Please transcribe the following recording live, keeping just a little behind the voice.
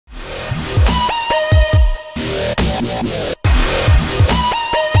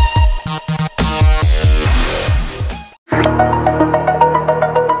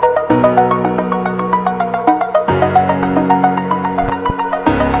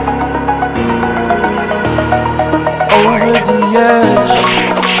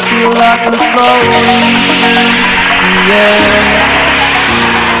like I'm floating through the air.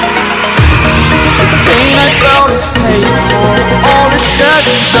 The pain I felt is paid for, all is said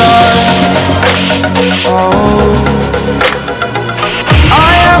and done. Oh,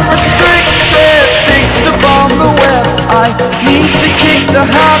 I am restricted, fixed upon the web. I need to kick the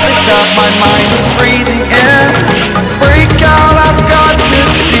habit that my mind is breathing in. Break out, I've got to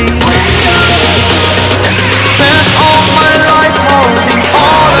see. Spent all my life holding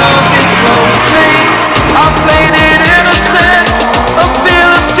all of it closely. I played it innocent, a feel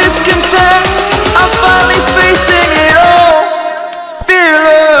of discontent. I'm finally facing it all,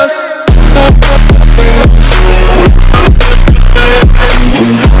 fearless.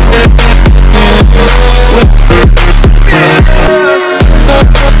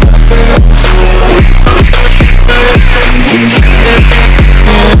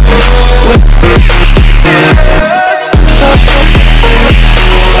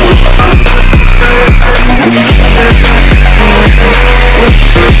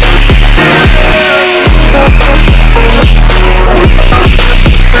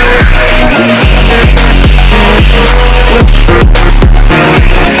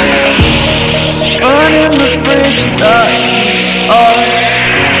 Burning the bridge that keeps us.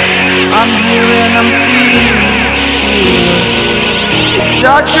 I'm here and I'm feeling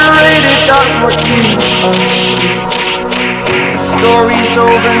exaggerated, that's what you assume. The story's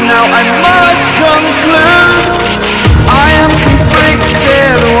over now, I must conclude. I am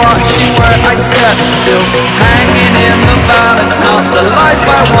conflicted, watching where I step still, hanging in the balance. Not the life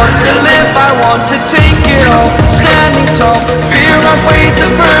I want to live, I want to take it all. Standing tall, fear I've weighed the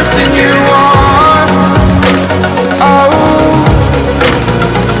person you are. Oh,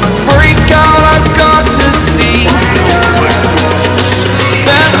 break out, I've got to see.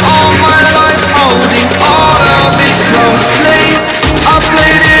 Spent all my life holding all of it closely. I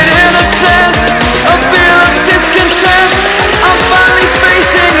played it innocent, a feel of discontent. I'm finally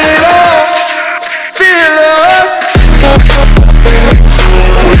facing it all, fearless.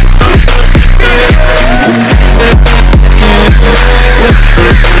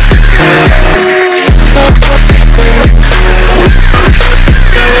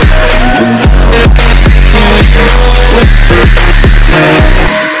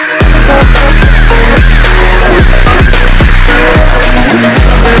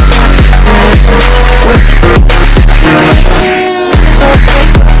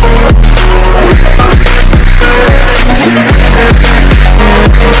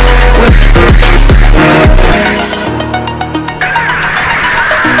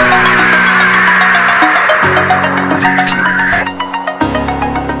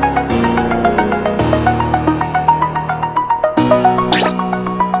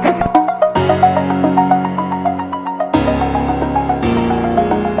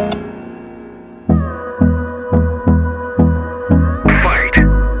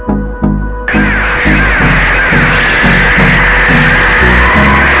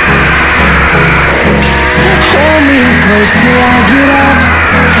 Close till I get up.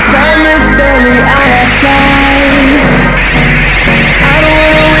 Time is barely on our side. I don't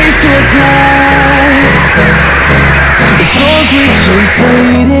wanna waste what's left. The storms we chase are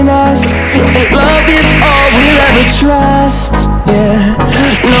leading us, and love is all we'll ever trust. Yeah,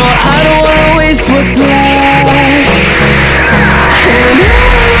 no, I don't wanna waste what's left. And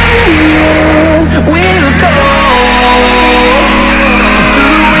on we'll go,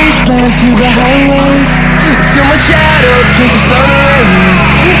 through the wastelands, through the highways, till my shadow turns to sun rays.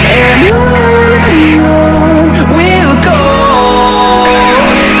 And on we'll go,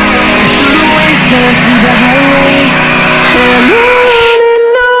 through the wastelands, through the highways. And on we'll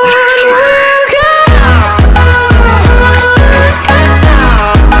go.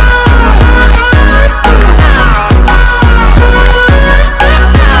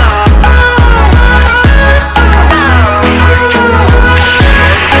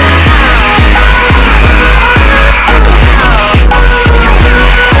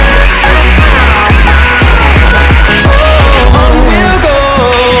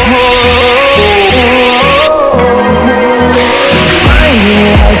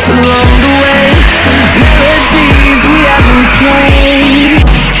 Along the way, melodies we haven't played.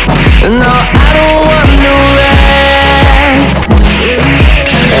 No, I don't want no rest.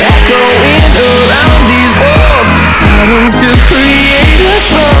 Echoing around these walls, fighting to create a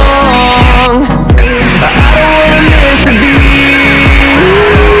song. I don't wanna miss a beat.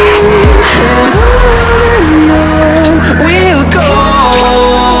 And on we'll go,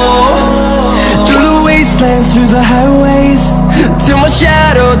 through the wastelands, through the highways, till my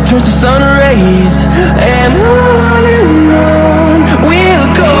shadow turns to sun rays. And on we'll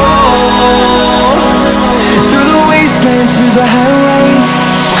go.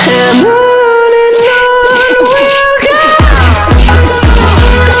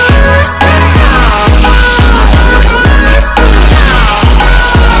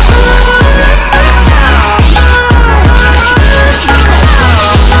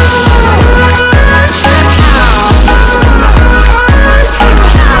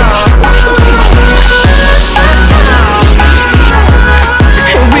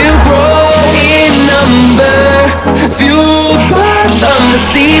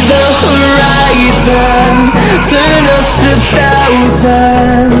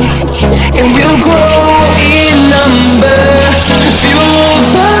 and we'll grow in number. Fueled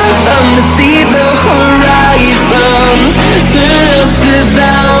by them to see the horizon, turn us to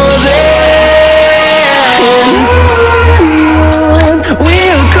thousands.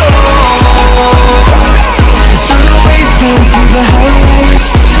 We'll go through the wastelands, through the highways,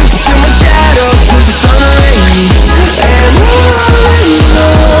 till my shadow turns to sun rays. And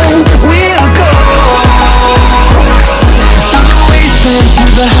on we'll go through the wastelands,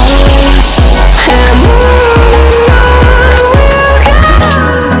 through the highways, and on we'll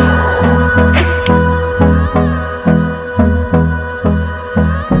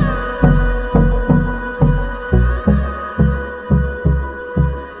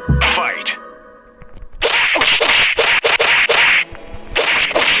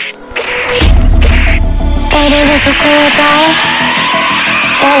This is do or die.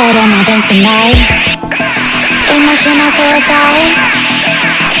 Feel it in my veins tonight. Emotional suicide.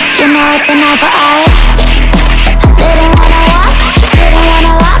 You know it's an eye for eye. Didn't wanna walk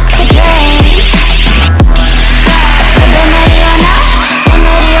the plank. But then ready or not,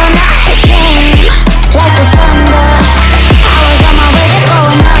 it came. Like the thunder, I was on my way to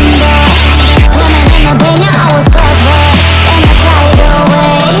going under. Swimming in the pain, yeah, I was covered in a tidal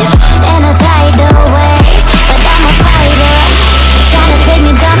wave, But I'm a fighter, trying to take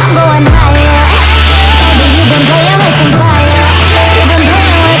me down, I'm going higher. Baby, you've been playing with some fire. You've been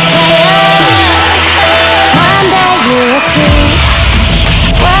playing with fire. One day you will see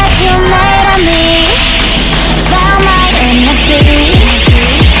what you made of me. Found my inner peace.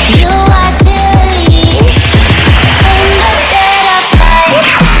 You are released in the dead of night.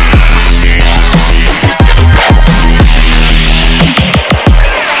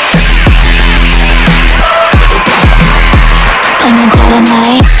 In the dead of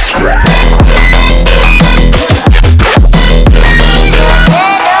night.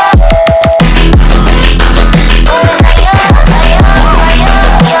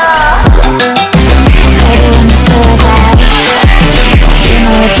 Baby, when you say I die, you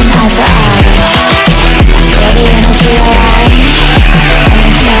know it's an eye for eye. Feel the energy align, and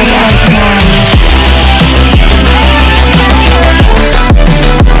the dead of night.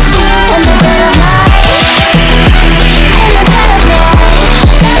 In the dead of night.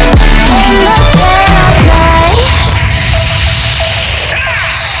 In the dead of night.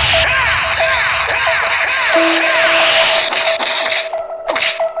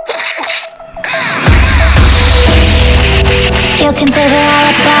 You can save your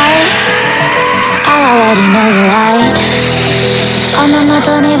alibi. I already know you lied. Oh no,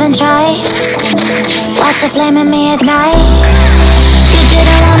 don't even try. Watch the flame in me ignite. You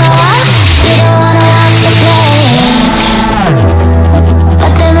didn't wanna walk the plank.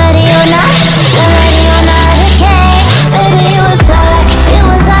 But then ready or not, it came. Baby, it was dark, it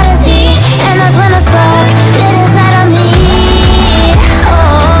was hard to see, and that's when a spark lit inside of me.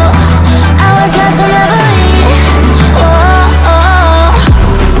 Oh, I was lost from reverie. Oh,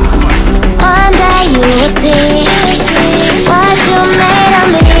 one day you will see what you made of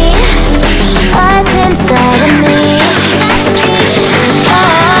me, what's inside of me. Oh,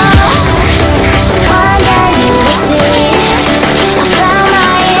 one day you will see I found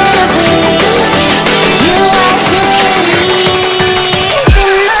my inner peace. You are released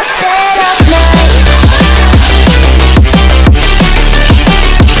in the dead of night.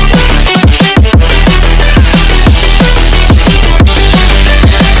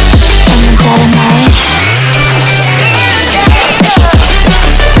 In the dead of night.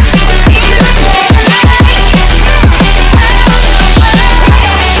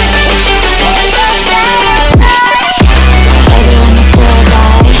 Baby, when you feel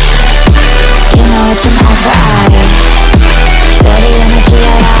alive, you know it's an eye for eye. Feel the energy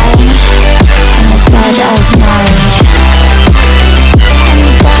align, and the dead of night. In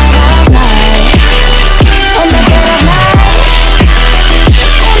the dead of night. In the dead of night.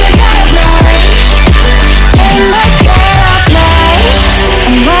 In the dead of night. In the dead of night.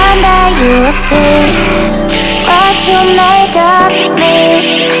 And one day you will see what you made of me,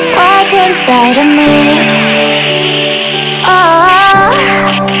 what's inside of me. Oh,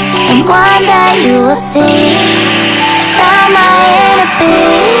 and one day you will see I found my inner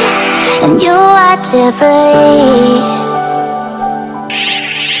beast, and you are to believe.